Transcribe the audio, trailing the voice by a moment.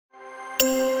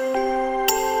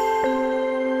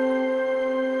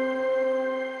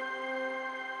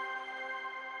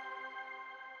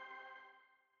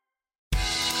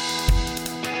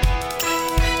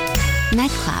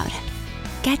MetCloud.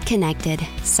 Get connected,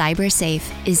 cyber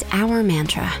safe is our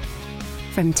mantra.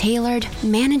 From tailored,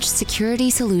 managed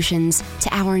security solutions to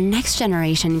our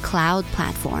next-generation cloud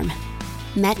platform,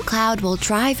 MetCloud will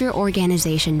drive your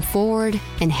organization forward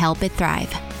and help it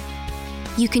thrive.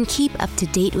 You can keep up to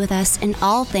date with us in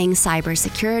all things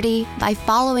cybersecurity by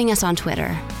following us on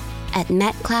Twitter at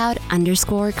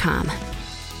 @MetCloud_com.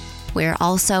 We're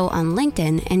also on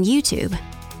LinkedIn and YouTube.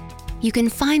 You can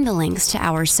find the links to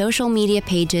our social media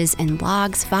pages and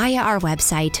blogs via our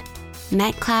website,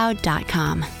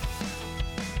 metcloud.com.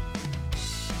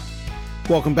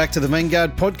 Welcome back to the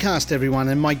Vanguard podcast, everyone.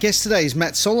 And my guest today is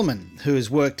Matt Solomon, who has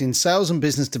worked in sales and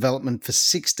business development for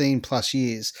 16 plus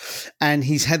years. And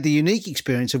he's had the unique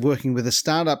experience of working with a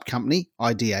startup company,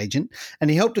 ID Agent, and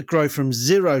he helped it grow from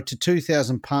 0 to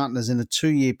 2,000 partners in a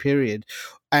 2-year period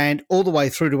and all the way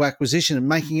through to acquisition and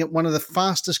making it one of the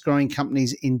fastest growing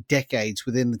companies in decades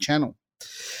within the channel.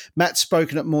 Matt's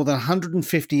spoken at more than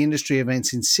 150 industry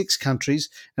events in 6 countries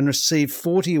and received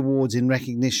 40 awards in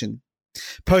recognition.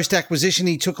 Post-acquisition,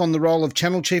 he took on the role of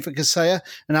channel chief at Kaseya,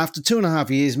 and after 2.5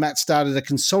 years, Matt started a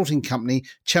consulting company,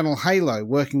 Channel Halo,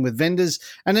 working with vendors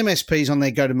and MSPs on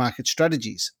their go-to-market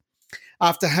strategies.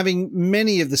 After having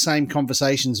many of the same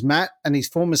conversations, Matt and his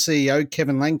former CEO,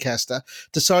 Kevin Lancaster,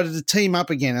 decided to team up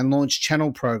again and launch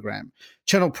Channel Program.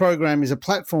 Channel Program is a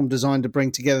platform designed to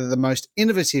bring together the most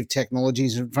innovative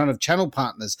technologies in front of channel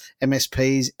partners,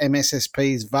 MSPs,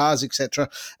 MSSPs, VARs, etc.,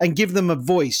 and give them a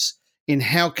voice in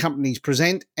how companies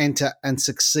present, enter, and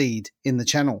succeed in the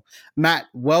channel. Matt,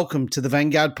 welcome to the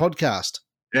Vanguard podcast.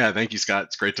 Yeah, thank you, Scott.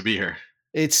 It's great to be here.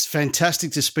 It's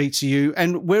fantastic to speak to you.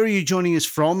 And where are you joining us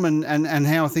from, and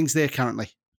how are things there currently?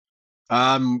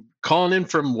 I'm calling in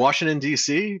from Washington,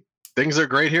 D.C. Things are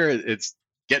great here. It's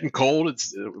getting cold.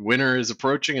 It's winter is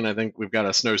approaching, and I think we've got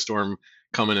a snowstorm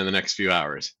coming in the next few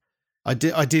hours. I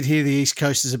did hear the East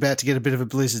Coast is about to get a bit of a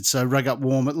blizzard, so rug up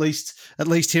warm. At least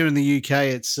here in the UK,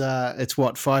 it's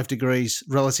what, 5 degrees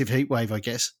relative heat wave, I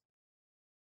guess.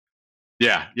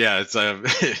 Yeah, it's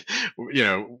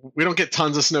we don't get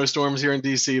tons of snowstorms here in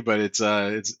DC, but it's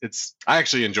I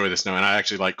actually enjoy the snow, and I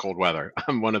actually like cold weather.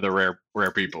 I'm one of the rare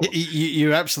people.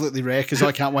 You're absolutely rare, because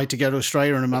I can't wait to go to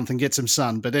Australia in a month and get some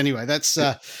sun. But anyway, that's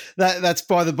that's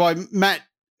by the by. Matt,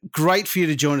 great for you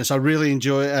to join us. I really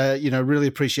enjoy, really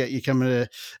appreciate you coming to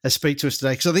speak to us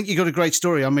today, because I think you got a great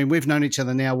story. I mean, we've known each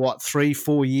other now,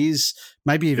 3-4 years,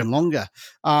 maybe even longer.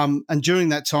 And during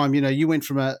that time, you went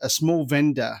from a small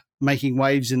vendor making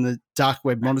waves in the dark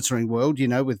web monitoring world,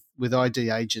 with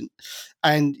ID Agent,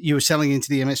 and you were selling into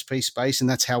the MSP space, and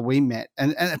that's how we met.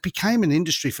 And it became an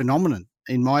industry phenomenon,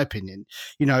 in my opinion,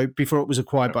 before it was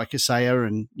acquired by Kaseya,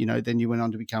 and, then you went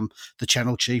on to become the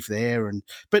channel chief there.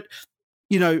 But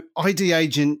ID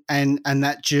Agent and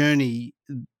that journey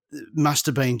must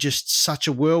have been just such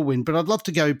a whirlwind. But I'd love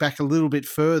to go back a little bit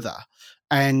further.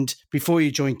 And before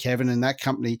you joined Kevin and that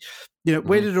company,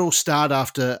 where did it all start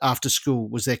after school?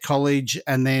 Was there college?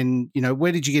 And then,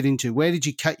 where did you get into? Where did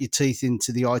you cut your teeth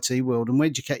into the IT world? And where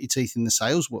did you cut your teeth in the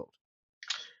sales world?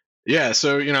 Yeah,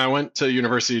 so, I went to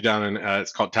university down in,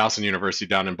 it's called Towson University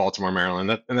down in Baltimore,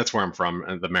 Maryland. And that's where I'm from,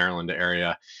 the Maryland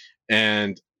area.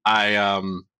 And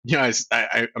I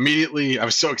immediately, I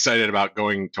was so excited about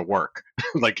going to work,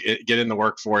 get in the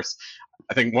workforce.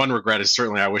 I think one regret is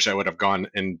certainly I wish I would have gone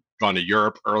to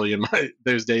Europe early in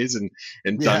those days and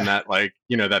done that,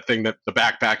 that thing, that the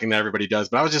backpacking that everybody does.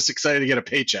 But I was just excited to get a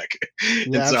paycheck.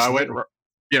 And so I went,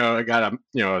 I got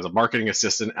I was a marketing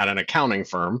assistant at an accounting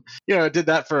firm. I did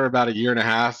that for about a year and a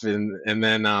half, and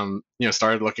then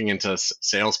started looking into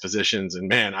sales positions. And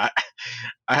man, I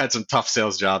had some tough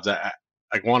sales jobs.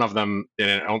 Like one of them,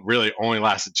 and it really only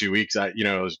lasted 2 weeks. It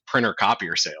was printer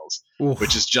copier sales,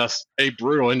 which is just a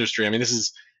brutal industry. I mean, this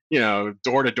is,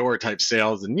 door to door type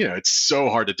sales. And, it's so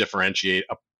hard to differentiate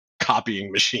a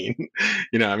copying machine,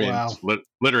 Wow.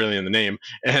 Literally in the name.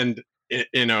 And,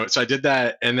 so I did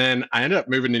that. And then I ended up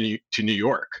moving to New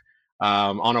York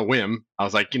on a whim. I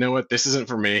was like, you know what, this isn't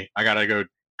for me. I got to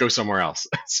go somewhere else.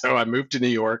 So I moved to New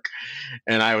York,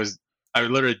 and I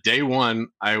literally day one,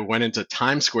 I went into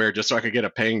Times Square just so I could get a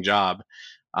paying job.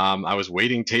 I was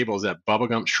waiting tables at Bubba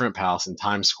Gump Shrimp House in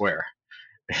Times Square.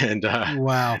 And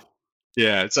wow.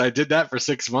 Yeah, so I did that for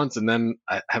 6 months, and then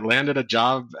I landed a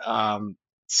job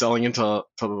selling into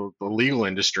the legal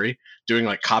industry, doing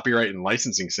like copyright and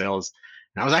licensing sales.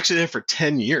 And I was actually there for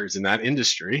 10 years in that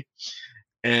industry,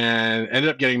 and ended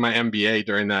up getting my MBA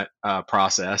during that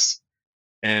process,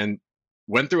 and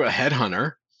went through a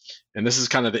headhunter. And this is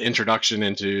kind of the introduction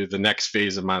into the next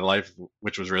phase of my life,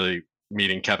 which was really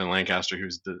meeting Kevin Lancaster,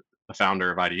 who's the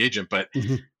founder of ID Agent. But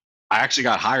I actually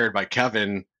got hired by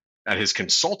Kevin at his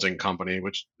consulting company,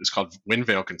 which is called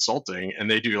Windvale Consulting, and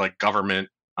they do like government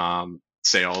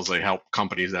sales. They help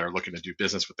companies that are looking to do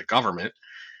business with the government.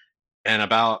 And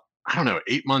about, I don't know,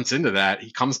 8 months into that,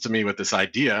 he comes to me with this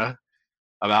idea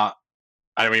about,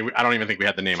 I mean, I don't even think we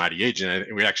had the name ID Agent.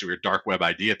 We were Dark Web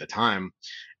ID at the time.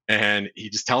 And he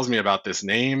just tells me about this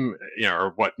name,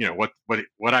 or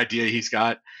what idea he's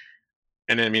got.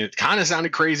 And I mean, it kind of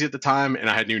sounded crazy at the time, and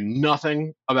I knew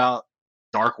nothing about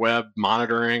dark web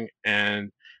monitoring,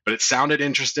 but it sounded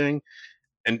interesting,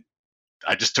 and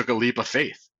I just took a leap of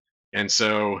faith. And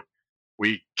so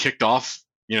we kicked off,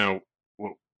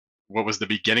 what was the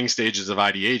beginning stages of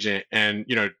ID Agent, and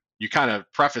you kind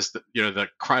of preface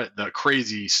the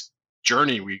crazy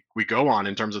journey we go on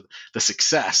in terms of the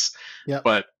success. Yeah.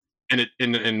 But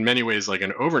in many ways like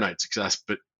an overnight success.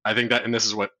 But I think that, and this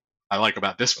is what I like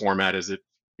about this format, is it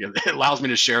allows me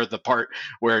to share the part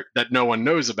that no one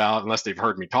knows about unless they've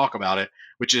heard me talk about it,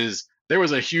 which is there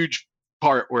was a huge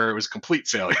part where it was complete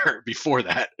failure before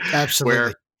that.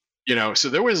 Absolutely. Where, so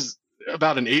there was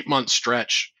about an 8-month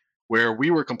stretch where we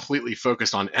were completely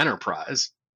focused on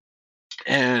enterprise.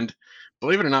 And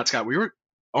believe it or not, Scott, we were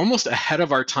almost ahead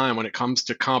of our time when it comes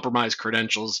to compromised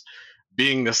credentials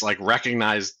being this like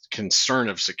recognized concern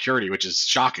of security, which is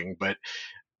shocking. But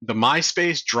the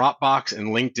MySpace, Dropbox, and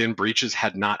LinkedIn breaches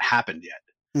had not happened yet.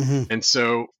 Mm-hmm. And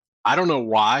so I don't know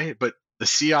why, but the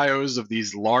CIOs of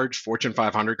these large Fortune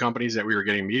 500 companies that we were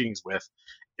getting meetings with,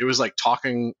 it was like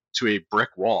talking to a brick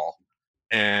wall,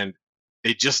 and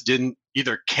they just didn't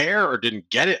either care or didn't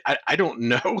get it. I don't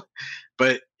know,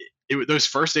 but those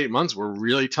first 8 months were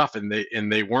really tough, and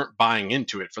they weren't buying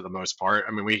into it for the most part.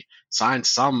 I mean, we signed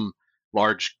some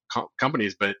large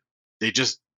companies, but they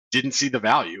just didn't see the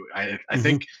value. I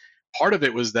think part of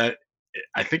it was that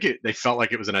I think they felt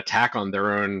like it was an attack on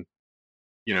their own,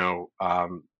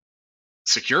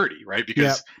 security, right?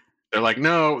 Because they're like,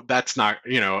 no, that's not,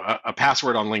 a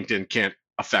password on LinkedIn can't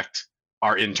affect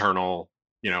our internal,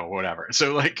 whatever.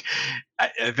 So like,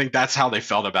 I think that's how they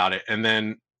felt about it. And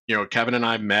then, Kevin and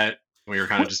I met. We were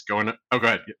kind of just going. Oh, go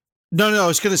ahead. No, I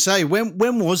was going to say, when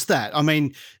was that? I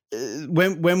mean,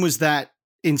 when was that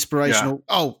inspirational?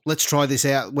 Yeah. Oh, let's try this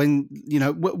out. When,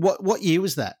 what year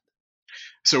was that?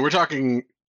 So we're talking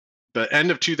the end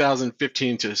of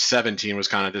 2015 to 17 was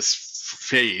kind of this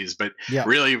phase, but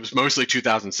really it was mostly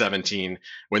 2017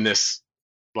 when this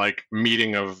like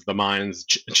meeting of the minds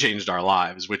changed our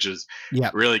lives, which is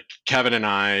really Kevin and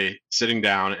I sitting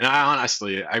down. And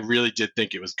I really did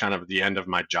think it was kind of the end of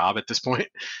my job at this point,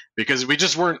 because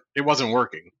it wasn't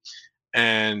working.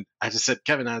 And I just said,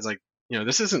 Kevin, I was like,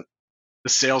 the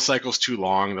sales cycle's too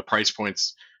long. The price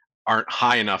points aren't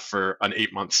high enough for an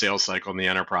 8-month sales cycle in the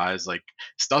enterprise. Like,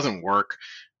 this doesn't work.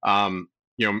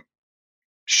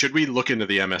 Should we look into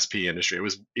the MSP industry?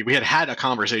 We had a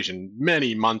conversation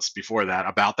many months before that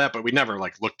about that, but we never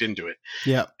like looked into it.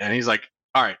 Yeah. And he's like,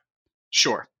 all right,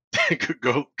 sure.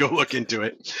 go look into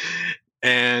it.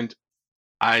 And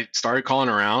I started calling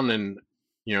around and,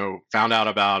 found out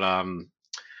about,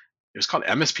 it was called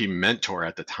MSP Mentor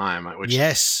at the time, which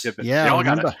they all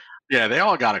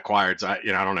got acquired. So I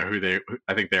don't know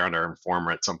I think they're under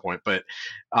Informer at some point, but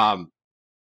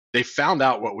they found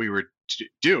out what we were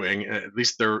doing. At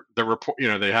least the report,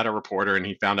 they had a reporter, and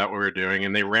he found out what we were doing,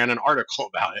 and they ran an article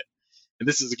about it. And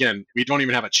this is, again, we don't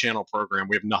even have a channel program.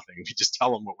 We have nothing. We just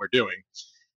tell them what we're doing.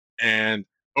 And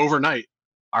overnight,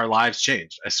 our lives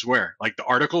changed. I swear. Like, the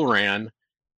article ran,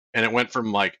 and it went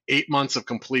from like 8 months of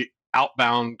complete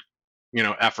outbound,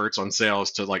 efforts on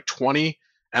sales to like 20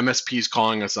 MSPs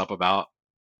calling us up about,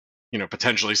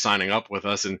 potentially signing up with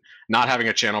us, and not having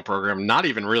a channel program, not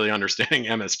even really understanding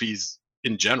MSPs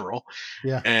in general.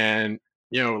 Yeah. And,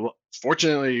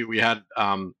 fortunately we had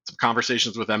some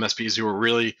conversations with MSPs who were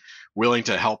really willing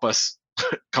to help us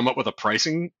come up with a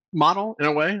pricing model in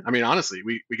a way. I mean, honestly,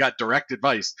 we got direct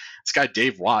advice. This guy,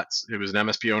 Dave Watts, who was an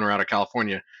MSP owner out of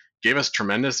California, gave us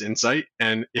tremendous insight.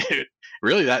 And it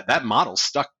really, that model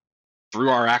stuck through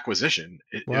our acquisition.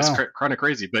 It was kind of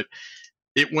crazy, but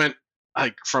it went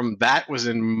like from that was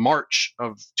in March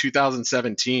of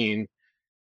 2017.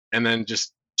 And then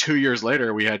just 2 years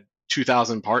later, we had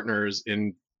 2,000 partners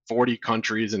in 40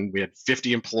 countries, and we had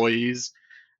 50 employees.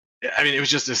 I mean, it was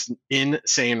just this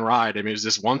insane ride. I mean, it was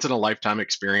this once in a lifetime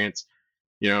experience.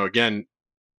 Again,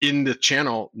 in the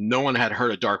channel, no one had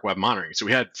heard of dark web monitoring. So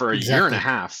we had, for a year and a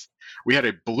half, we had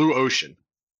a blue ocean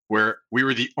where we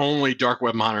were the only dark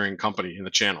web monitoring company in the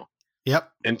channel.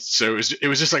 Yep. And so it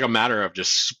was just like a matter of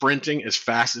just sprinting as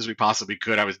fast as we possibly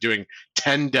could. I was doing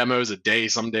 10 demos a day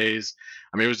some days.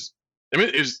 I mean, it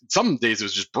was some days it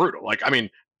was just brutal. Like, I mean,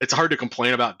 it's hard to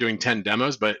complain about doing 10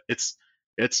 demos, but it's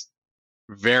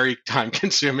very time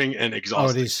consuming and Oh, it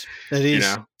exhausting. is. It is. You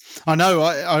know? I know.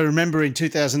 I remember in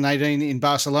 2018 in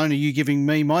Barcelona, you giving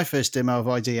me my first demo of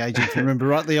ID Agent, if you remember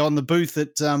rightly, on the booth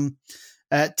at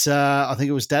I think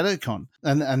it was DattoCon,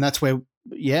 and that's where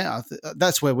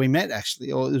that's where we met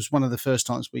actually, or it was one of the first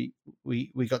times we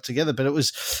got together. But it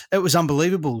was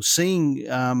unbelievable seeing.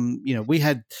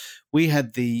 We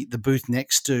had the booth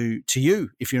next to you,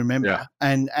 if you remember,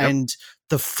 and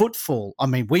the footfall. I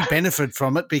mean, we benefited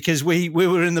from it because we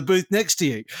were in the booth next to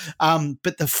you.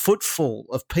 But the footfall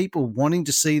of people wanting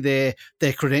to see their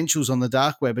credentials on the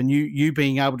dark web, and you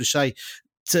being able to say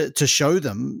to show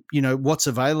them, what's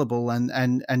available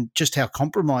and just how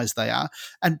compromised they are,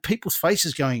 and people's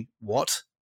faces going, "What?"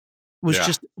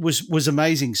 was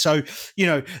amazing. So,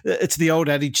 it's the old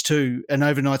adage too, an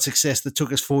overnight success that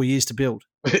took us 4 years to build.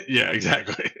 Yeah,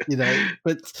 exactly.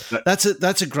 But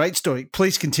that's a great story.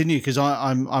 Please continue, because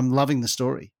I'm loving the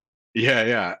story.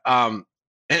 Yeah. And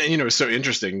it's so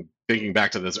interesting thinking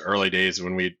back to those early days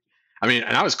when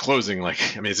and I was closing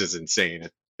this is insane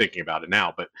thinking about it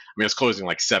now, but I was closing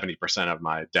like 70% of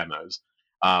my demos.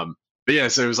 But yeah,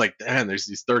 so it was like, man, there's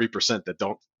these 30% that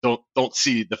don't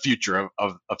see the future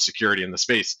of security in the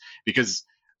space, because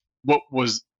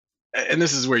and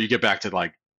this is where you get back to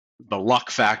like the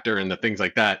luck factor and the things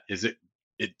like that, is it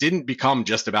didn't become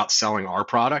just about selling our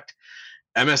product.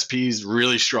 MSPs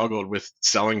really struggled with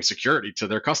selling security to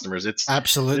their customers.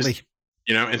 Absolutely,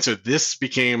 and so this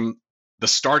became the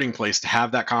starting place to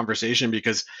have that conversation,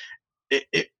 because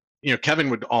Kevin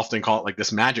would often call it like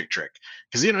this magic trick,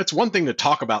 because it's one thing to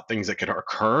talk about things that could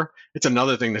occur. It's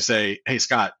another thing to say, hey,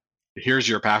 Scott, here's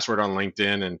your password on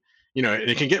LinkedIn. And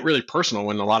it can get really personal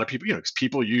when a lot of people,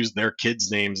 people use their kids'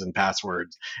 names and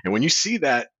passwords, and when you see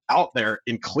that out there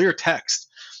in clear text,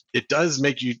 it does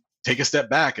make you take a step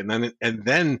back, and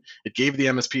then it gave the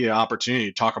MSP an opportunity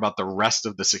to talk about the rest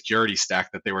of the security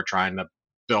stack that they were trying to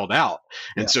build out.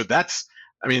 And so that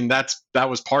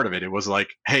was part of it. It was like,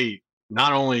 hey,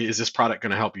 not only is this product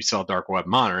going to help you sell dark web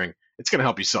monitoring, it's going to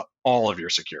help you sell all of your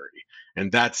security.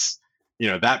 And that's,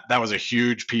 that was a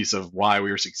huge piece of why we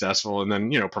were successful. And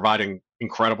then, providing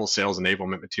incredible sales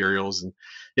enablement materials. And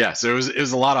so it was it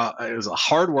was a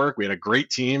hard work. We had a great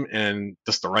team and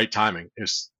just the right timing.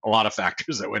 There's a lot of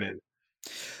factors that went in.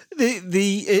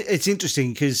 It's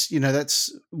interesting because,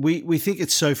 that's, we think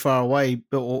it's so far away,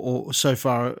 or so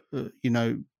far,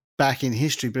 back in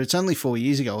history, but it's only 4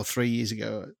 years ago or 3 years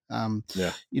ago,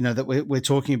 that we're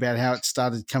talking about how it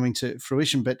started coming to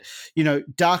fruition. But,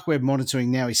 dark web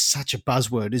monitoring now is such a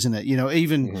buzzword, isn't it?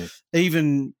 Even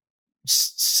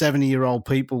 70-year-old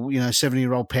people,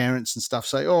 70-year-old parents and stuff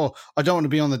say, "Oh, I don't want to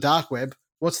be on the dark web."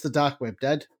 What's the dark web,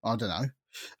 Dad? I don't know.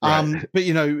 Right. But,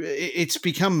 it's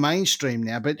become mainstream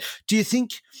now. But do you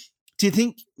think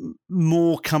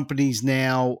more companies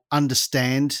now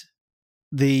understand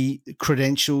the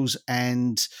credentials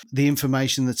and the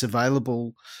information that's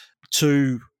available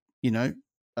to,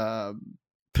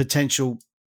 potential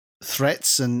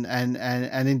threats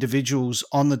and individuals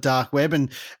on the dark web?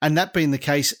 And that being the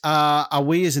case, are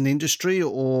we as an industry,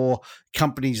 or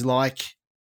companies like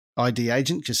ID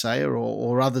Agent, Kaseya,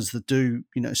 or others that do,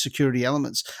 security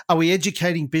elements, are we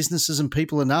educating businesses and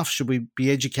people enough? Should we be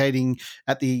educating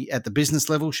at the business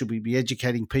level? Should we be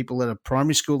educating people at a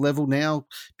primary school level now,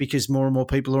 because more and more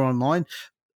people are online?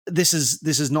 This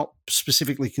is not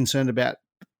specifically concerned about,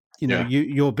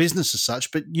 your business as such,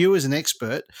 but you as an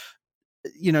expert,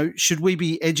 should we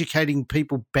be educating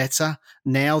people better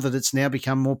now that it's now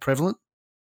become more prevalent?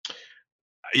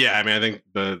 Yeah, I think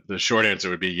the short answer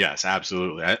would be yes,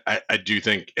 absolutely. I do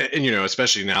think, and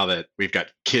especially now that we've got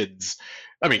kids.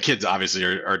 Kids obviously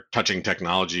are touching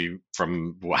technology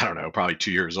from, I don't know, probably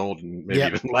 2 years old, and maybe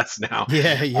even less now.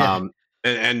 Yeah.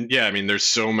 There's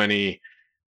so many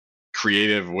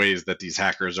creative ways that these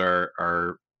hackers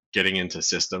are getting into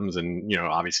systems, and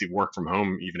obviously work from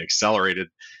home even accelerated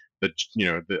the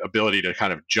ability to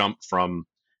kind of jump from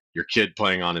your kid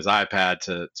playing on his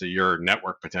iPad to your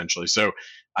network potentially. So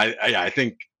I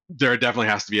think there definitely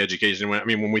has to be education.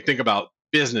 When we think about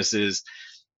businesses,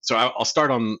 so I'll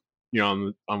start on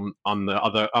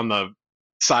the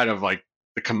side of like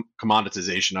the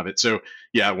commoditization of it. So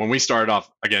when we started off,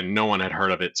 again, no one had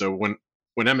heard of it. So when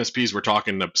MSPs were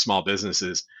talking to small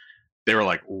businesses, they were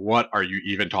like, "What are you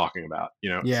even talking about?"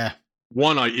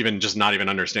 One, even just not even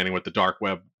understanding what the dark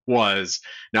web was.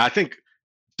 Now I think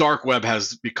dark web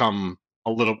has become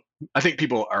I think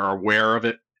people are aware of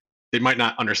it. They might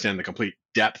not understand the complete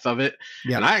depth of it.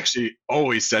 Yeah. And I actually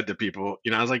always said to people,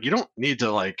 I was like, you don't need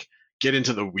to like get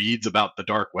into the weeds about the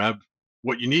dark web.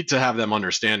 What you need to have them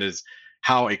understand is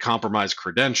how a compromised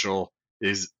credential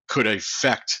could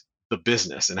affect the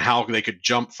business and how they could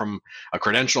jump from a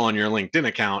credential on your LinkedIn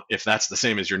account, if that's the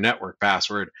same as your network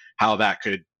password, how that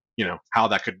could, how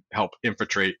that could help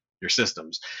infiltrate your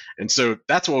systems. And so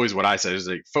that's always what I say is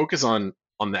like focus on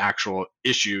the actual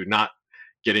issue, not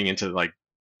getting into like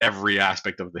every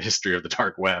aspect of the history of the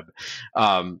dark web.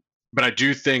 But I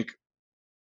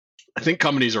think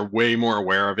companies are way more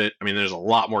aware of it. I mean, there's a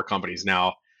lot more companies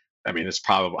now. I mean, there's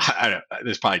probably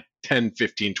 10,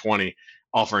 15, 20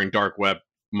 offering dark web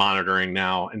monitoring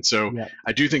now. And so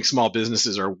I do think small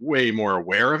businesses are way more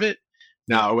aware of it.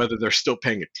 Now, whether they're still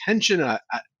paying attention,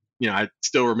 it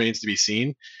still remains to be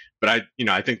seen. But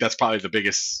I think that's probably the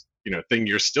biggest, thing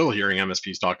you're still hearing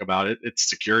MSPs talk about it. It's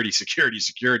security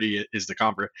is the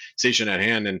conversation at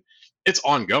hand, and it's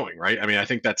ongoing, right? I mean, I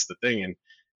think that's the thing. And,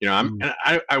 I'm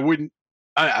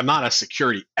not a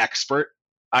security expert.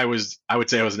 I would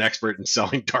say I was an expert in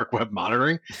selling dark web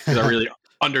monitoring because I really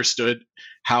understood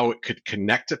how it could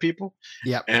connect to people.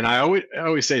 Yeah. And I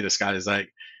always say this, guy, is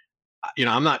like,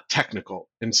 I'm not technical.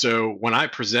 And so when I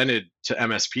presented to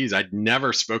MSPs, I'd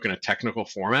never spoken a technical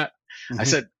format. I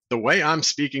said, the way I'm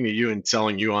speaking to you and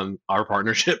selling you on our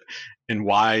partnership and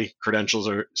why credentials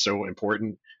are so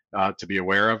important to be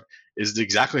aware of is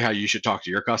exactly how you should talk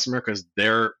to your customer, because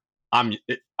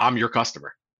I'm your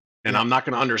customer. And I'm not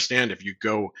going to understand if you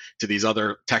go to these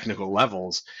other technical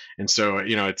levels. And so,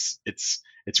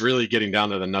 it's really getting down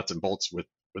to the nuts and bolts with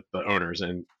the owners,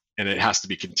 and it has to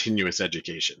be continuous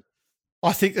education.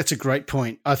 I think that's a great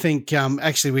point. I think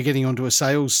actually we're getting onto a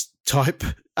sales type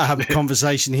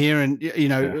conversation here, and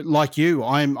like you,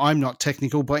 I'm not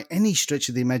technical by any stretch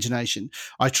of the imagination.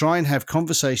 I try and have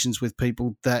conversations with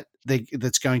people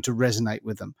that's going to resonate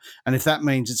with them, and if that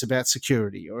means it's about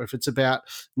security, or if it's about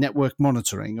network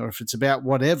monitoring, or if it's about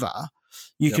whatever,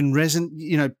 you can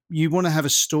resonate. You want to have a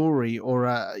story or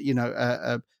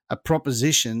a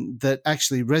proposition that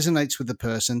actually resonates with the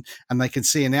person, and they can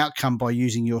see an outcome by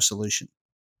using your solution.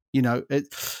 I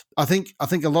think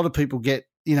a lot of people get,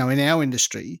 in our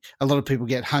industry, a lot of people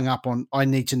get hung up on, I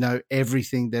need to know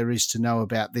everything there is to know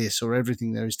about this or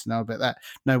everything there is to know about that.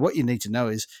 No, what you need to know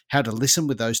is how to listen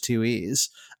with those two ears,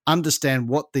 understand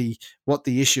what the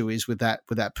issue is with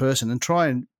that person, and try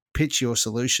and pitch your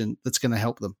solution that's going to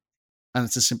help them. And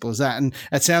it's as simple as that. And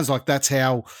it sounds like that's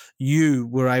how you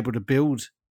were able to build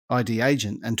ID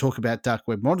Agent and talk about dark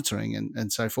web monitoring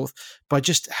and so forth by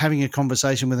just having a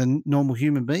conversation with a normal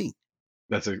human being.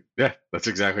 That's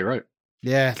exactly right.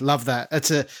 Yeah, love that.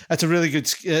 It's a really good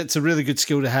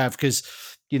skill to have, because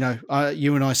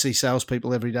you and I see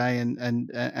salespeople every day,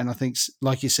 and I think,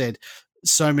 like you said,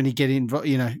 so many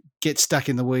get stuck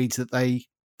in the weeds that they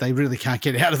really can't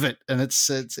get out of it, and it's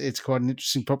quite an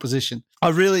interesting proposition. I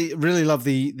really love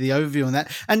the overview on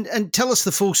that, and tell us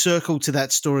the full circle to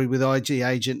that story with ID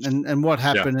Agent and what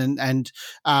happened, and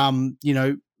how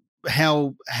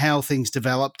things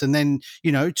developed, and then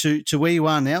to where you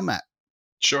are now, Matt.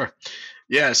 Sure.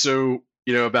 Yeah. So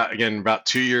about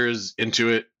 2 years into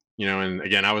it, and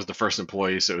again, I was the first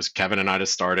employee, so it was Kevin and I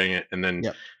just starting it, and then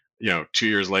 2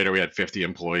 years later we had 50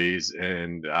 employees,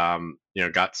 and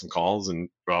got some calls, and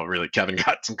really Kevin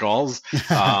got some calls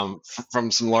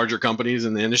from some larger companies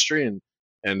in the industry,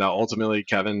 and ultimately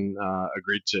Kevin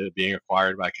agreed to being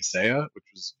acquired by Kaseya, which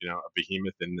was a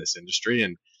behemoth in this industry.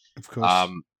 And of course,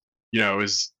 it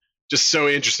was just so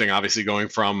interesting, obviously going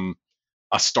from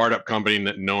a startup company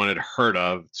that no one had heard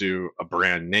of to a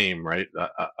brand name, right?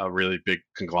 A really big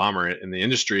conglomerate in the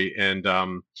industry. And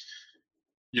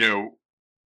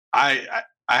I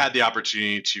had the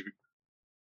opportunity to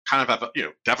kind of have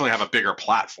definitely have a bigger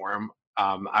platform.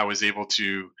 I was able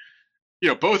to,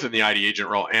 both in the ID Agent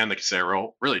role and the Kaseya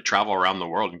role, really travel around the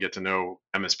world and get to know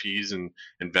MSPs and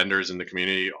vendors in the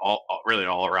community, all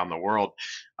around the world.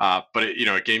 But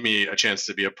it gave me a chance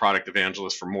to be a product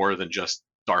evangelist for more than just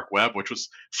dark web, which was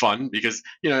fun because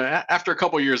after a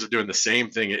couple of years of doing the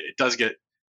same thing, it does get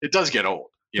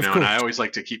old. And I always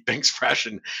like to keep things fresh,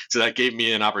 and so that gave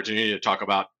me an opportunity to talk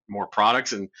about more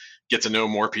products and get to know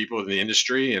more people in the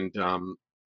industry. And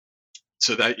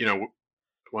so that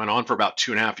went on for about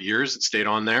 2.5 years. It stayed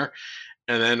on there,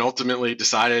 and then ultimately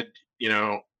decided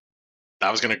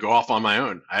I was going to go off on my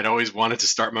own. I'd always wanted to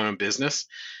start my own business,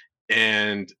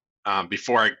 and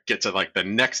before I get to like the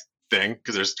next thing,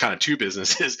 because there's kind of two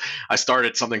businesses, I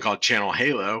started something called Channel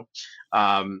Halo,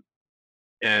 and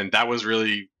that was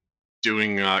really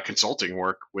doing consulting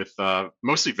work with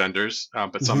mostly vendors,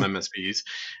 but some MSPs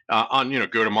on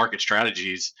go-to-market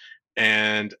strategies.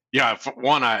 And I'd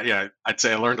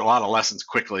say I learned a lot of lessons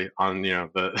quickly on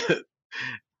the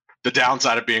the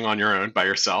downside of being on your own by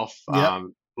yourself. Yep.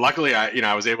 Luckily,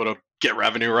 I was able to get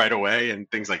revenue right away and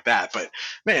things like that. But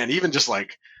man, even just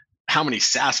like how many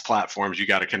SaaS platforms you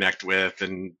got to connect with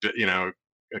and,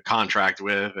 contract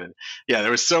with. And yeah,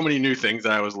 there was so many new things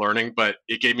that I was learning, but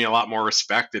it gave me a lot more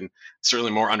respect and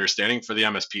certainly more understanding for the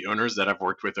MSP owners that I've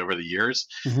worked with over the years.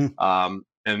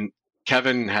 And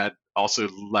Kevin had also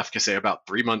left Kaseya about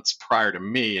 3 months prior to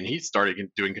me, and he started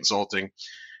doing consulting.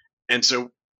 And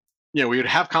so, we would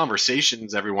have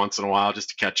conversations every once in a while just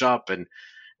to catch up. And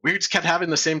we just kept having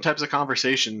the same types of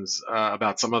conversations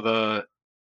about some of the,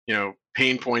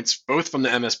 pain points, both from the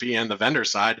MSP and the vendor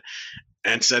side,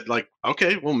 and said like,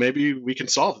 okay, well, maybe we can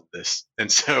solve this.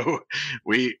 And so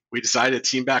we decided to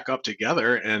team back up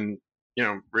together. And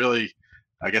really,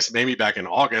 I guess maybe back in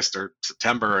August or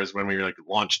September is when we like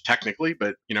launched technically,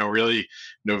 but really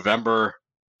November,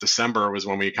 December was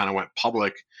when we kind of went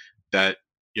public that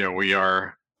we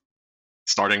are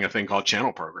starting a thing called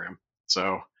Channel Program.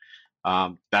 So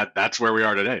that's where we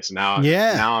are today. So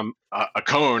now I'm a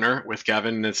co-owner with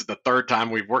Kevin, and it's the third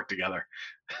time we've worked together.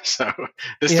 So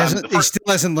this time he still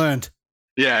hasn't learned.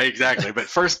 Yeah, exactly. But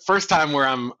first time where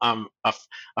I'm a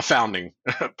founding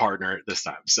partner this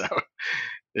time. So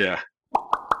yeah.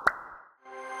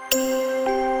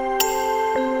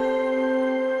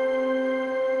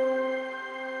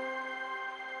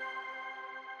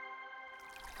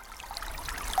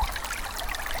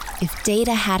 If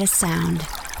data had a sound,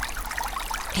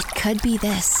 it could be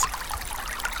this.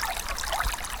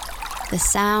 The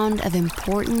sound of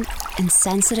important and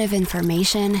sensitive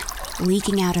information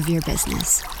leaking out of your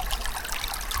business.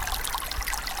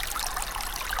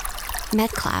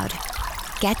 MetCloud.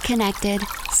 Get connected,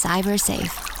 cyber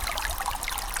safe.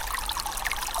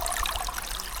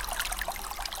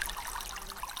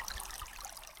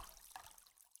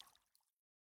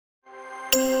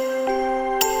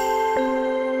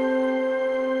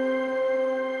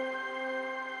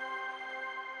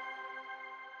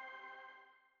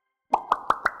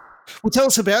 Well, tell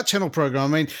us about Channel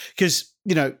Program. I mean, because,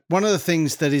 one of the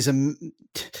things that is,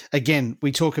 again,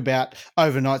 we talk about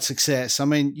overnight success. I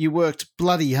mean, you worked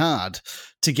bloody hard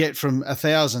to get from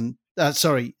 0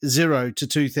 to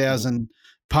 2,000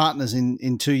 partners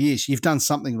in 2 years. You've done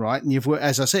something right. And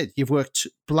as I said, you've worked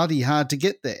bloody hard to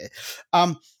get there.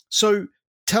 So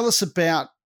tell us about,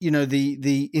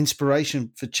 the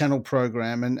inspiration for Channel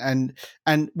Program and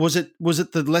was it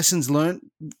the lessons learned,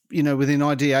 within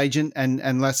ID Agent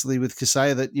and lastly with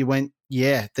Kaseya that you went,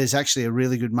 yeah, there's actually a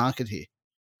really good market here?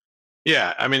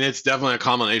 Yeah, I mean, it's definitely a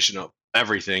combination of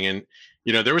everything. And,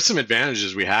 there were some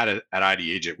advantages we had at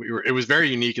ID Agent. It was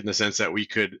very unique in the sense that we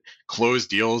could close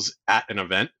deals at an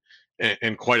event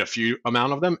and quite a few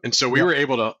amount of them. And so we were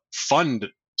able to fund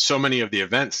so many of the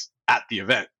events at the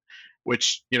event,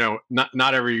 which,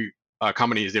 not every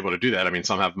company is able to do that. I mean,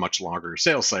 some have much longer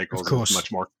sales cycles, and it's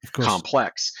much more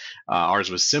complex. Ours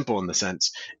was simple in the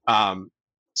sense.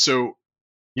 So,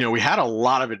 we had a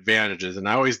lot of advantages, and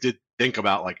I always did think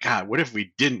about like, God, what if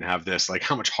we didn't have this? Like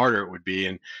how much harder it would be.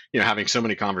 And, having so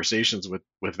many conversations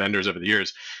with vendors over the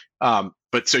years.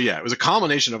 But so, yeah, it was a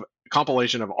compilation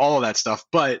of all of that stuff.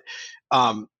 But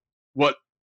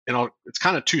it's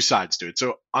kind of two sides to it.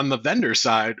 So on the vendor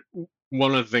side,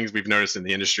 one of the things we've noticed in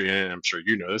the industry, and I'm sure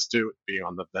you know this too, being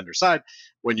on the vendor side,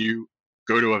 when you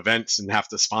go to events and have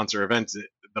to sponsor events,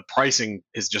 the pricing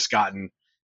has just gotten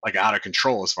like out of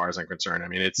control as far as I'm concerned. I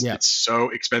mean, it's so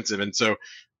expensive. And so,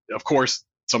 of course,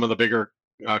 some of the bigger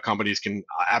companies can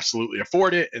absolutely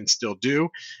afford it and still do.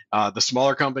 The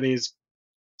smaller companies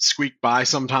squeak by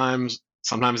sometimes.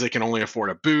 Sometimes they can only afford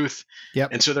a booth.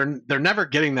 And so they're never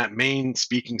getting that main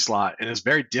speaking slot. And it's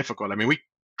very difficult. I mean, we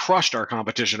crushed our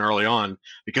competition early on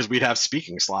because we'd have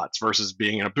speaking slots versus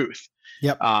being in a booth.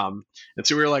 And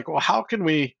so we were like, well, how can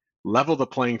we level the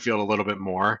playing field a little bit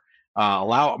more,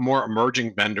 allow more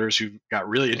emerging vendors who've got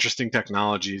really interesting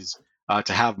technologies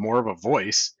to have more of a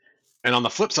voice. And on the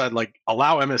flip side, like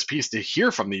allow MSPs to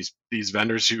hear from these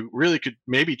vendors who really could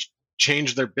maybe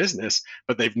change their business,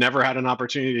 but they've never had an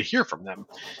opportunity to hear from them.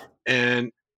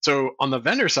 And so on the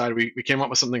vendor side, we came up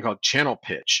with something called Channel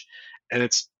Pitch. And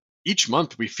it's each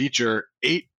month we feature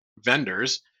 8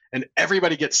 vendors and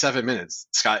everybody gets 7 minutes.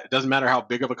 Scott, it doesn't matter how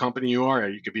big of a company you are.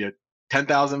 You could be a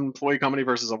 10,000 employee company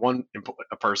versus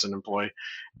a person employee.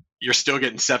 You're still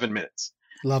getting 7 minutes.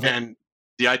 Love it. And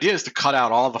the idea is to cut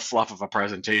out all the fluff of a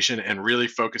presentation and really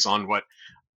focus on what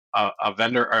a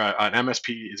vendor or an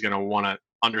MSP is going to want to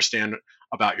understand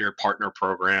about your partner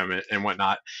program and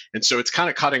whatnot. And so it's kind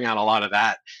of cutting out a lot of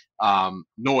that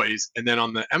noise. And then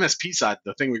on the MSP side,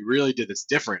 the thing we really did that's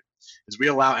different is we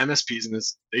allow MSPs, and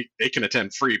they can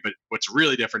attend free, but what's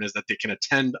really different is that they can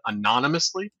attend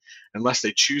anonymously unless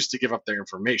they choose to give up their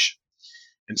information.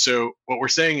 And so what we're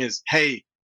saying is, hey,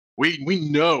 we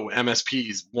know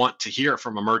MSPs want to hear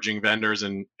from emerging vendors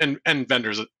and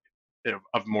vendors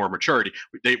of more maturity.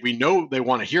 We know they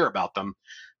want to hear about them,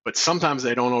 but sometimes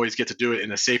they don't always get to do it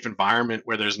in a safe environment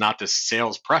where there's not this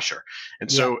sales pressure.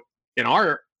 And Yeah. so in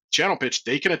our channel pitch,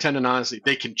 they can attend anonymously.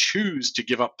 They can choose to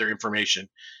give up their information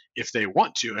if they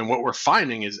want to. And what we're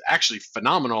finding is actually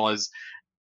phenomenal, is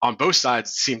on both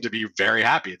sides seem to be very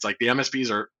happy. It's like the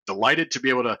MSPs are delighted to be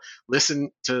able to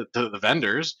listen to the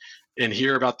vendors and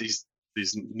hear about these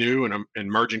new and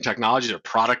emerging technologies or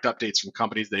product updates from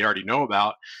companies they already know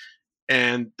about.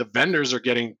 And the vendors are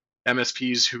getting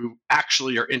MSPs who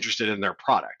actually are interested in their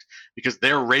product because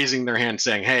they're raising their hand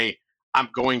saying, hey, I'm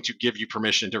going to give you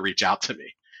permission to reach out to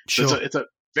me. Sure. So it's a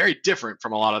very different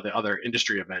from a lot of the other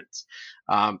industry events.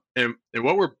 And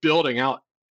what we're building out,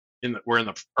 we're in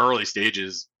the early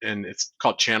stages, and it's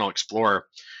called Channel Explorer.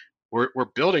 We're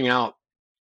building out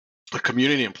a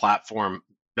community and platform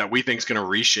that we think is going to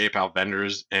reshape how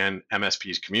vendors and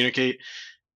MSPs communicate.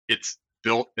 It's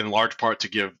built in large part to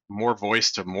give more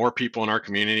voice to more people in our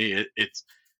community. It's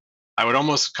I would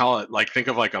almost call it like, think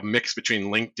of like a mix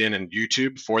between LinkedIn and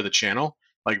YouTube for the channel,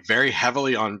 like very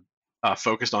heavily on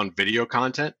focused on video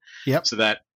content. Yep. So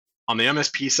that on the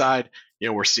MSP side,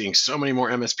 we're seeing so many more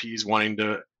MSPs wanting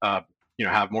to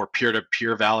have more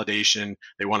peer-to-peer validation.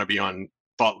 They want to be on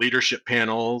thought leadership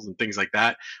panels and things like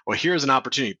that. Well, here's an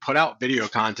opportunity: put out video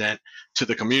content to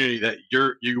the community that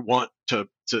you want to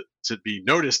be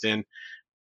noticed in,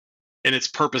 and it's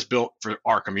purpose built for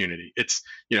our community. It's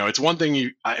one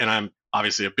thing and I'm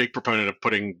obviously a big proponent of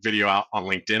putting video out on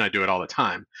LinkedIn. I do it all the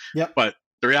time. Yep. But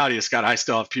the reality is, Scott, I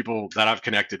still have people that I've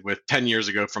connected with 10 years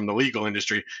ago from the legal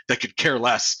industry that could care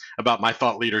less about my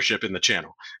thought leadership in the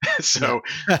channel. So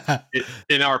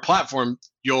in our platform,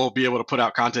 you'll be able to put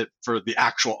out content for the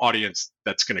actual audience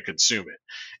that's going to consume it.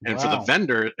 And for the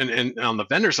vendor, and on the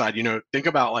vendor side, think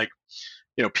about like,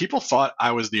 people thought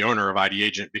I was the owner of ID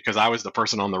Agent because I was the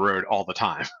person on the road all the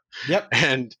time. Yep.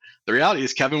 And the reality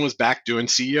is Kevin was back doing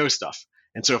CEO stuff.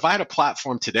 And so if I had a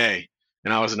platform today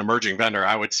and I was an emerging vendor,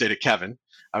 I would say to Kevin,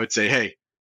 I would say, hey,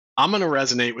 I'm going to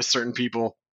resonate with certain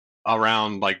people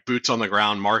around like boots on the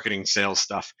ground marketing, sales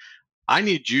stuff. I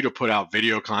need you to put out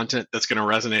video content that's going to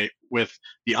resonate with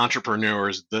the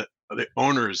entrepreneurs, the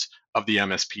owners of the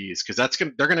MSPs, because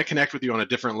they're going to connect with you on a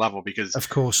different level, because of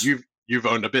course you've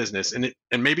owned a business, and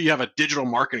maybe you have a digital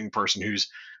marketing person who's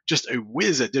just a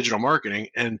whiz at digital marketing,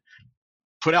 and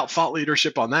put out thought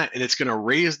leadership on that, and it's going to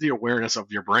raise the awareness of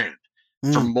your brand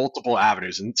from multiple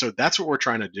avenues. And so that's what we're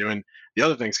trying to do. And the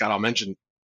other thing, Scott, I'll mention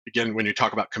again, when you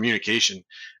talk about communication,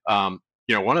 one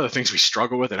of the things we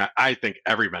struggle with, and I think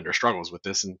every vendor struggles with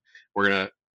this, and we're going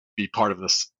to be part of the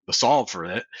solve for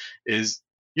it, is,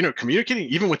 communicating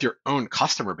even with your own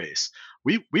customer base.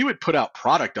 We would put out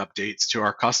product updates to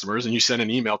our customers, and you send an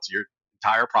email to your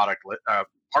entire product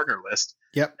partner list.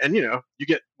 Yep. And, you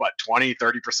get 20,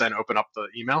 30% open up the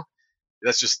email.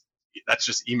 That's just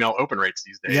email open rates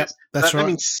these days. Yep, that's right. I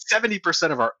mean,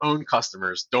 70% of our own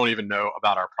customers don't even know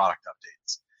about our product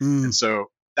updates. And so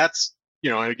that's,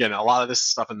 and again, a lot of this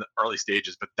stuff in the early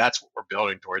stages, but that's what we're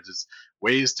building towards, is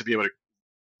ways to be able to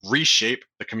reshape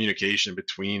the communication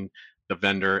between the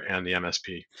vendor and the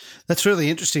MSP. That's really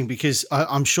interesting, because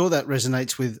I'm sure that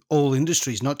resonates with all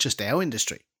industries, not just our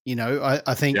industry.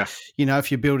 I think,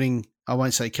 if you're building, I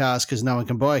won't say cars because no one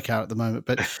can buy a car at the moment,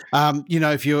 but,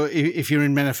 if you're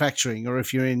in manufacturing, or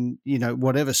if you're in,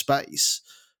 whatever space,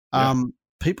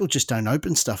 people just don't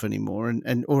open stuff anymore,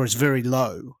 or it's very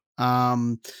low.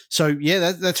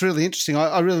 That's really interesting.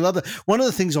 I really love that. One of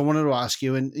the things I wanted to ask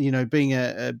you, and, being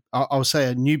I'll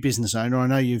say a new business owner, I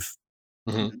know you've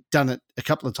done it a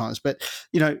couple of times, but,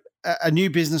 a new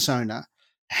business owner,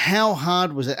 how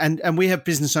hard was it? And we have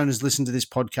business owners listen to this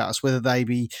podcast, whether they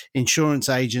be insurance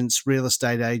agents, real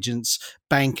estate agents,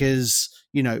 bankers,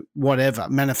 whatever,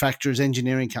 manufacturers,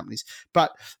 engineering companies.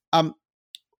 But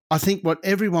I think what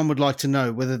everyone would like to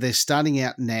know, whether they're starting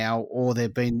out now or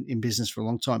they've been in business for a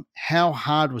long time, how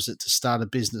hard was it to start a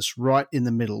business right in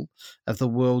the middle of the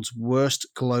world's worst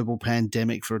global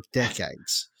pandemic for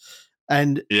decades?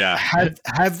 And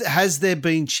has there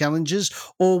been challenges,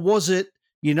 or was it,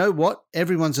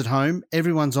 everyone's at home,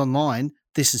 everyone's online,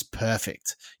 this is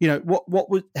perfect?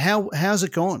 How's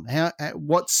it gone?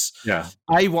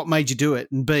 What made you do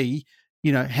it, and B,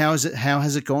 how has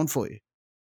it gone for you?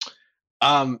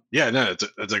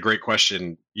 It's a great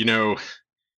question.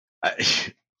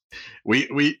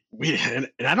 We and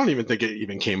I don't even think it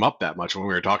even came up that much when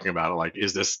we were talking about it. Like,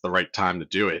 is this the right time to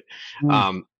do it?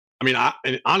 In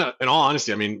all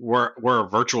honesty, we're a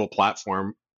virtual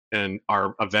platform, and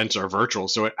our events are virtual.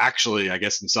 So it actually, I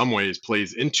guess, in some ways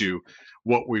plays into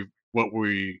what we've what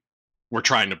we were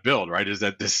trying to build, right? Is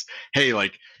that this, hey,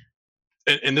 like,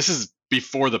 and this is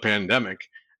before the pandemic.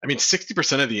 I mean,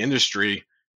 60% of the industry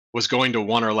was going to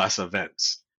one or less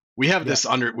events. We have Yeah. this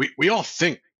we all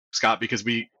think, Scott, because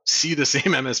we see the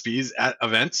same MSPs at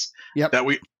events, Yep. that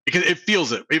because it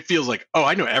feels like, oh,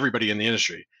 I know everybody in the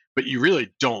industry, but you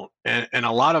really don't. And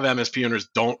a lot of MSP owners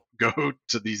don't go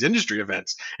to these industry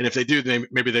events. And if they do,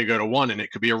 maybe they go to one, and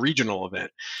it could be a regional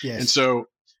event. And Yes. so,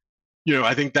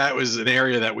 I think that was an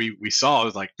area that we saw. It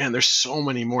was like, man, there's so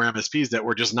many more MSPs that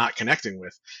we're just not connecting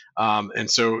with. And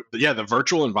so, yeah, the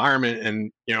virtual environment,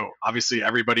 and obviously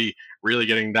everybody really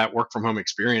getting that work from home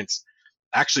experience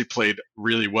actually played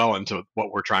really well into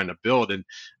what we're trying to build, and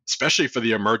especially for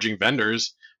the emerging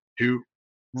vendors who,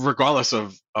 regardless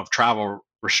of travel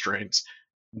restraints,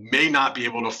 may not be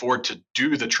able to afford to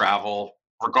do the travel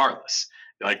regardless.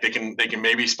 Like they can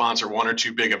maybe sponsor one or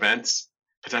two big events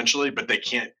potentially, but they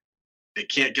can't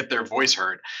get their voice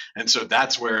heard. And so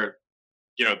that's where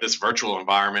this virtual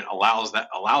environment allows that,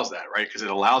 right? Because it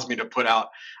allows me to put out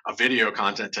a video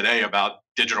content today about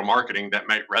digital marketing that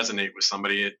might resonate with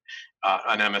somebody,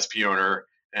 an MSP owner,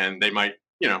 and they might,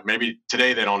 maybe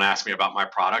today they don't ask me about my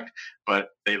product, but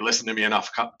they listen to me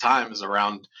enough times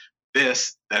around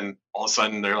this, then all of a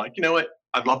sudden they're like, you know what,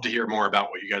 I'd love to hear more about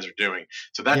what you guys are doing.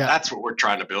 So Yeah. that's what we're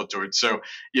trying to build towards. So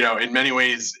in many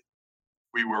ways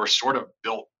we were sort of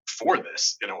built for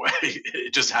this in a way.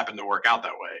 It just happened to work out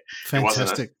that way. Fantastic. It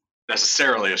wasn't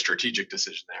necessarily a strategic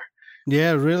decision there.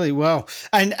 Yeah, really well.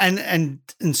 And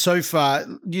so far,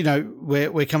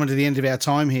 we're coming to the end of our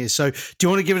time here. So, do you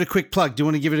want to give it a quick plug? Do you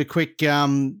want to give it a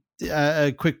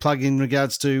quick plug in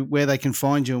regards to where they can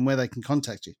find you and where they can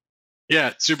contact you? Yeah,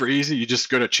 it's super easy. You just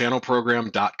go to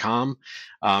channelprogram.com.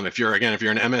 If you're an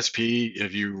MSP,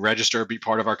 if you register, be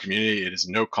part of our community, it is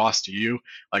no cost to you.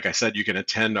 Like I said, you can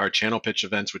attend our channel pitch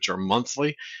events, which are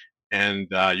monthly, and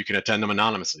you can attend them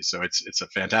anonymously. So it's a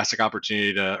fantastic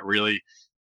opportunity to really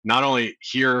not only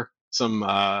hear some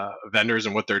vendors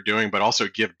and what they're doing, but also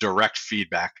give direct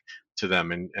feedback to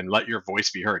them, and let your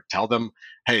voice be heard. Tell them,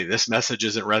 hey, this message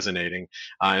isn't resonating.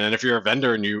 And then if you're a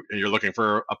vendor and you're looking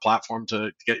for a platform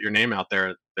to get your name out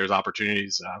there, there's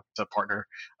opportunities to partner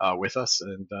with us,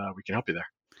 and we can help you there.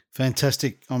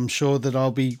 Fantastic. I'm sure that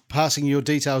I'll be passing your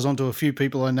details on to a few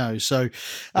people I know. So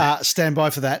stand by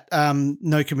for that.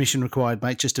 No commission required,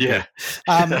 mate, just a bit.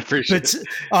 I appreciate it.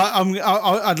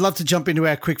 I'd love to jump into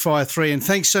our quickfire 3. And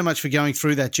thanks so much for going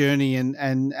through that journey and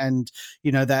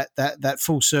that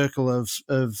full circle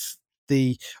of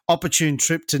the opportune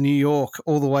trip to New York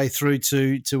all the way through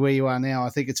to where you are now. I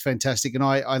think it's fantastic. And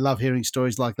I love hearing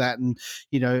stories like that. And,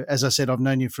 as I said, I've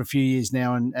known you for a few years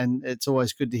now, and it's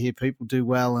always good to hear people do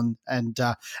well and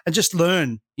just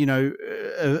learn,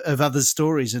 of others'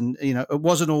 stories. And, it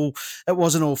wasn't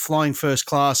all flying first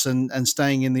class and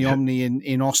staying in the Omni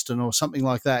in Austin or something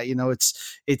like that.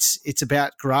 It's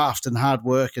about graft and hard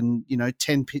work and,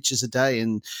 10 pitches a day.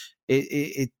 And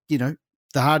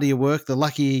the harder you work, the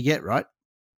luckier you get, right?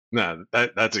 No,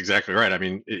 that's exactly right. I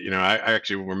mean, I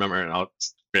actually remember, and I'll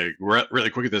be really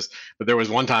quick at this, but there was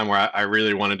one time where I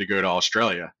really wanted to go to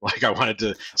Australia. Like, I wanted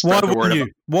to spread the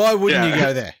word. Why wouldn't you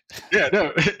go there? Yeah,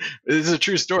 no, this is a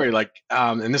true story. Like,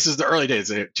 and this is the early days,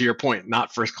 to your point,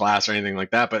 not first class or anything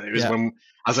like that, but it was when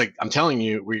I was like, I'm telling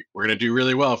you, we're going to do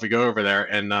really well if we go over there.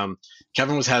 And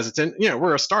Kevin was hesitant.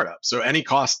 We're a startup, so any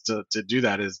cost to do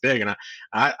that is big. And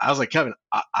I was like, Kevin,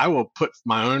 I will put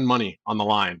my own money on the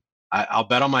line. I'll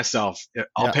bet on myself.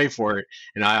 I'll pay for it,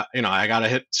 and I got to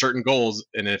hit certain goals.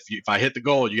 And if I hit the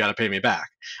goal, you got to pay me back.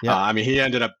 I mean, he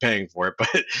ended up paying for it,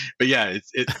 but yeah,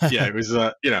 it was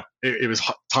it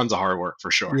was tons of hard work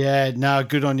for sure. Yeah, no,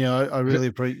 good on you. I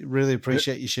really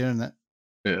appreciate you sharing that.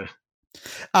 Yeah.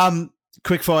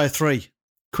 Quickfire 3.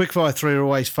 Quickfire 3 are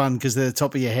always fun because they're the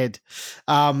top of your head.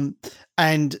 And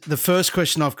the first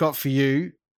question I've got for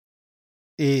you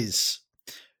is,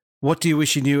 what do you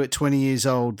wish you knew at 20 years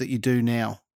old that you do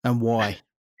now, and why?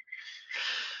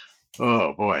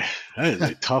 Oh boy, that is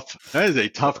a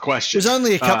tough question. It was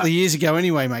only a couple of years ago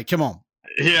anyway, mate. Come on.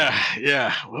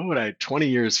 Yeah. What would 20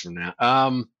 years from now?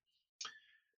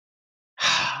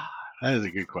 That is a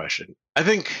good question. I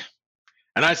think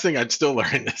I'd still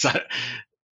learn this.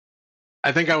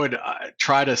 I think I would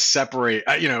try to separate.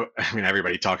 I mean,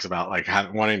 everybody talks about like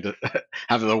wanting to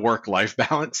have the work-life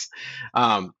balance.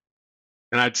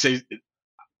 And I'd say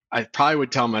I probably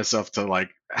would tell myself to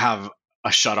like have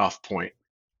a shut off point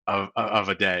of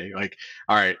a day. Like,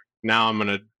 all right, now I'm going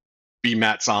to be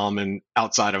Matt Solomon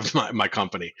outside of my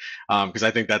company. Because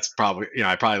I think that's probably,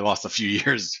 I probably lost a few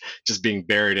years just being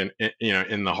buried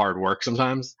in the hard work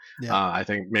sometimes. Yeah. I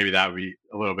think maybe that would be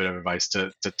a little bit of advice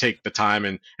to take the time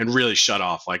and really shut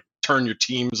off, like turn your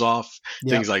teams off,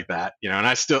 things like that, and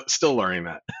I still learning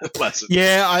that lesson.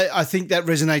 Yeah, I think that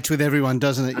resonates with everyone,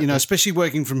 doesn't it? Especially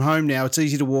working from home now, it's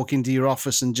easy to walk into your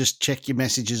office and just check your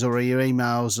messages or your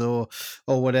emails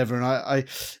or whatever. And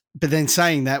but then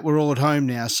saying that, we're all at home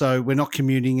now, so we're not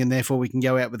commuting, and therefore we can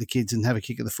go out with the kids and have a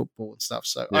kick at the football and stuff.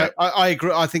 So yeah. I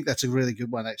agree. I think that's a really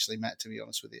good one, actually, Matt, to be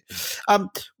honest with you.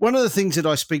 One of the things that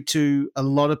I speak to a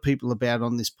lot of people about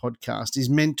on this podcast is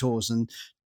mentors and,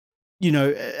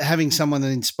 having someone that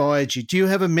inspired you. Do you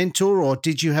have a mentor, or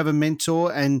did you have a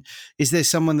mentor? And is there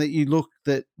someone that you look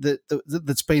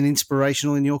that's been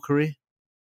inspirational in your career?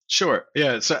 Sure.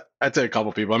 Yeah. So I'd say a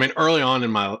couple people. I mean, early on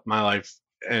in my life,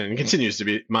 and continues to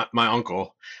be, my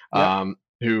uncle,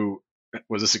 who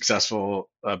was a successful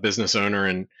business owner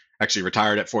and actually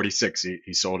retired at 46.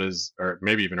 He sold his, or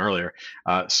maybe even earlier,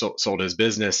 sold his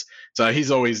business. So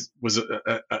he's always was,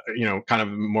 kind of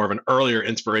more of an earlier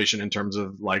inspiration in terms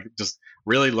of like just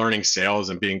really learning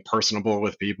sales and being personable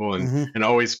with people and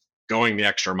always going the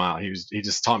extra mile. He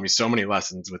just taught me so many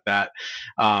lessons with that.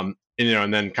 And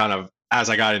then kind of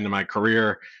as I got into my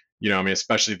career,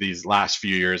 especially these last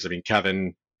few years,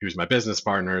 Kevin, who's my business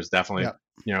partner, has definitely,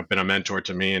 been a mentor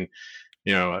to me. And,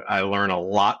 I learn a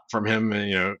lot from him,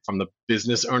 and, from the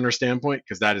business owner standpoint,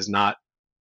 because it's not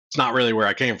really where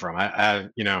I came from.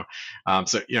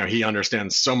 So, he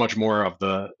understands so much more of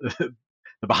the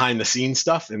behind the scenes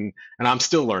stuff. And I'm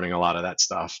still learning a lot of that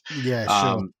stuff. Yeah,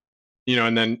 sure.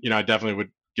 And then, I definitely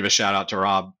would give a shout out to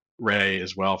Rob Ray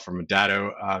as well from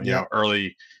Dado,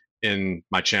 early in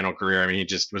my channel career. He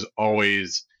just was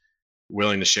always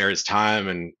willing to share his time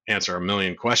and answer a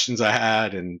million questions I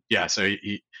had. And so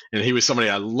he was somebody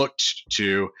I looked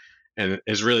to and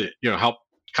has really, helped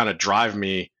kind of drive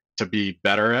me to be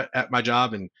better at my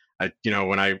job. And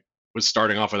when I was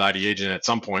starting off with ID Agent, at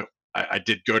some point I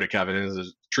did go to Kevin, and it's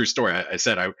a true story. I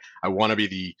said, I want to be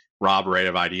the Rob Ray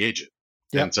of ID Agent.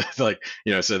 Yep. And so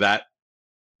so that,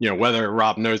 whether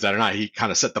Rob knows that or not, he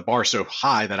kind of set the bar so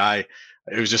high that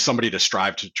it was just somebody to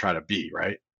strive to try to be,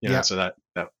 right. So that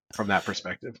from that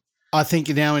perspective, I think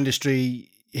in our industry,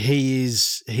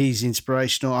 he's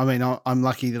inspirational. I'm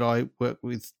lucky that I work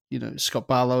with, Scott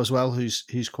Barlow as well,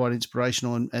 who's quite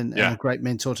inspirational and a great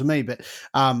mentor to me. But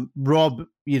Rob,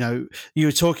 you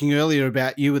were talking earlier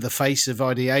about you were the face of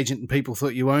ID Agent and people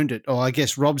thought you owned it. Or I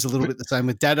guess Rob's a little bit the same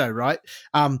with Dado, right?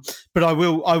 But I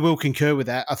will concur with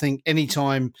that. I think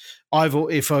anytime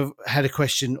if I've had a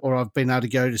question or I've been able to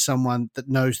go to someone that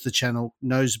knows the channel,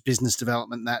 knows business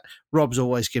development, that Rob's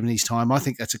always given his time. I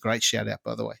think that's a great shout out,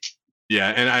 by the way. Yeah,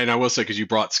 and I will say, because you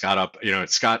brought Scott up,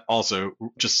 Scott also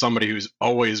just somebody who's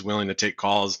always willing to take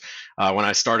calls. When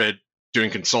I started doing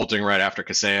consulting right after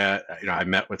Kaseya, I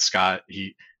met with Scott.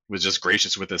 He was just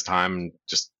gracious with his time and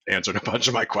just answered a bunch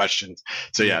of my questions.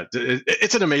 So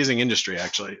it's an amazing industry,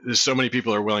 actually. There's so many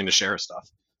people who are willing to share stuff.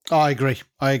 Oh, I agree.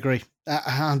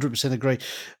 100% agree.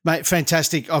 Mate,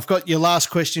 fantastic. I've got your last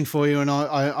question for you, and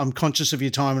I'm conscious of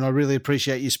your time, and I really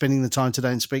appreciate you spending the time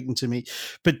today and speaking to me.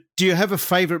 But do you have a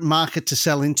favorite market to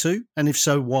sell into? And if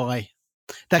so, why?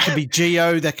 That could be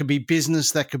geo, that could be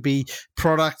business, that could be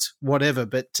product, whatever.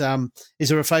 But is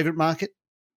there a favorite market?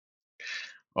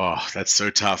 Oh, that's so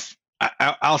tough.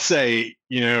 I'll say,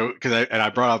 because I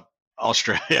brought up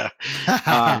Australia.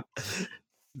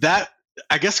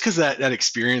 I guess because that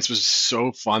experience was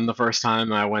so fun the first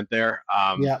time I went there.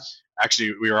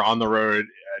 Actually, we were on the road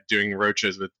doing road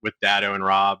shows with Dado and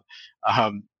Rob.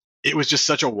 It was just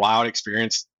such a wild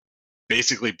experience,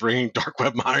 basically bringing dark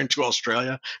web monitoring to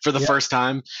Australia for the first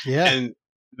time. Yeah. And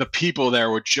the people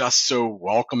there were just so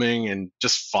welcoming and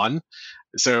just fun.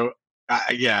 So,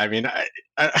 I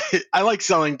like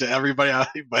selling to everybody,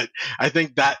 but I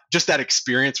think that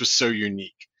experience was so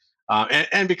unique.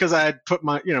 And because I had put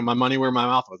my money where my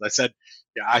mouth was, I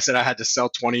said I had to sell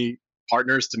 20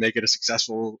 partners to make it a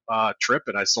successful trip,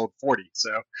 and I sold 40.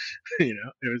 So, it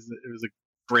was a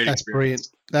great experience.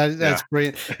 Brilliant. That's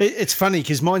brilliant. It's funny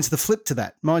because mine's the flip to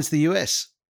that. Mine's the US,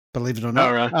 believe it or not.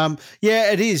 Oh, right.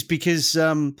 It is because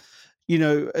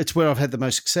it's where I've had the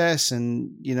most success,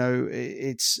 and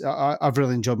I've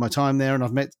really enjoyed my time there, and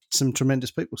I've met some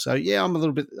tremendous people. So I'm a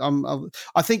little bit.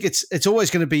 I think it's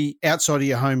always going to be outside of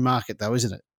your home market, though,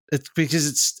 isn't it? It's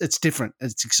because it's different.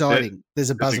 It's exciting. There's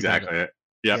a buzz about it.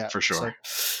 Yeah, for sure.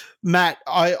 So, Matt,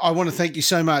 I want to thank you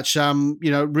so much.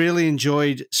 Really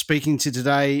enjoyed speaking to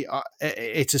today.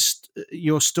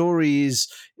 Your story is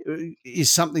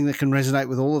something that can resonate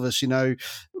with all of us.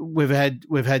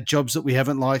 We've had jobs that we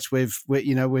haven't liked. We've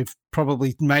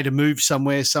probably made a move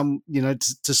somewhere,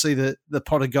 to see the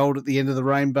pot of gold at the end of the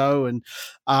rainbow,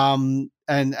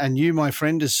 and you, my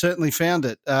friend, has certainly found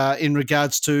it in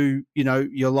regards to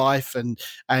your life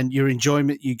and your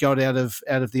enjoyment you got out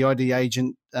of the ID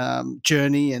Agent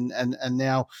journey, and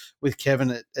now with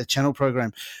Kevin at Channel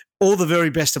Program. All the very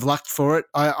best of luck for it.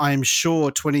 I am sure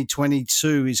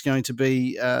 2022 is going to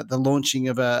be the launching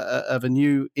of a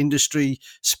new industry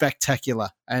spectacular,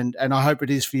 and I hope it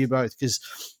is for you both, because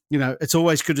it's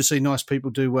always good to see nice people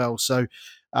do well. So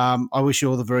I wish you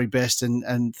all the very best,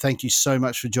 and thank you so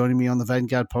much for joining me on the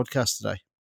Vanguard podcast today.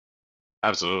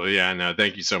 Absolutely. Yeah. No,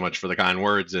 thank you so much for the kind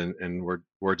words and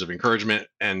words of encouragement,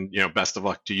 and, best of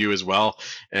luck to you as well.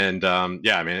 And,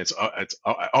 it's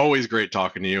always great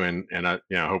talking to you, and I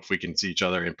hope we can see each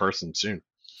other in person soon.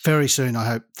 Very soon, I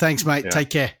hope. Thanks, mate. Yeah. Take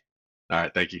care. All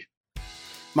right. Thank you.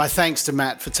 My thanks to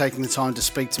Matt for taking the time to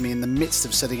speak to me in the midst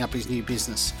of setting up his new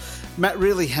business. Matt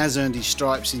really has earned his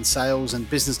stripes in sales and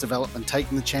business development,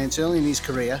 taking the chance early in his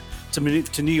career to move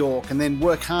to New York and then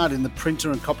work hard in the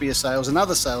printer and copier sales and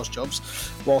other sales jobs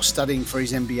while studying for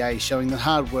his MBA, showing that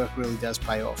hard work really does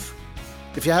pay off.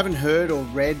 If you haven't heard or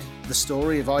read the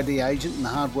story of ID Agent and the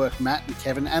hard work Matt and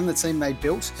Kevin and the team they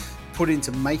built put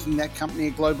into making that company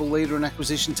a global leader and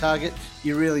acquisition target,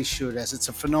 you really should, as it's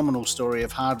a phenomenal story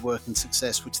of hard work and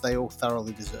success, which they all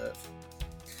thoroughly deserve.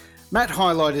 Matt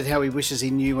highlighted how he wishes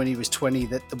he knew when he was 20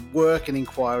 that the work and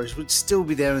inquiries would still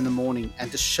be there in the morning,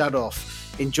 and to shut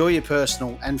off, enjoy your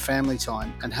personal and family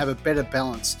time, and have a better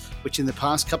balance, which in the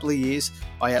past couple of years,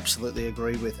 I absolutely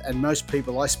agree with, and most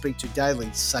people I speak to daily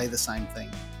say the same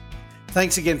thing.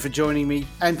 Thanks again for joining me,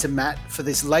 and to Matt for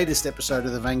this latest episode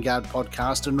of the Vanguard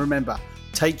podcast. And remember,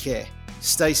 take care,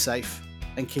 stay safe,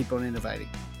 and keep on innovating.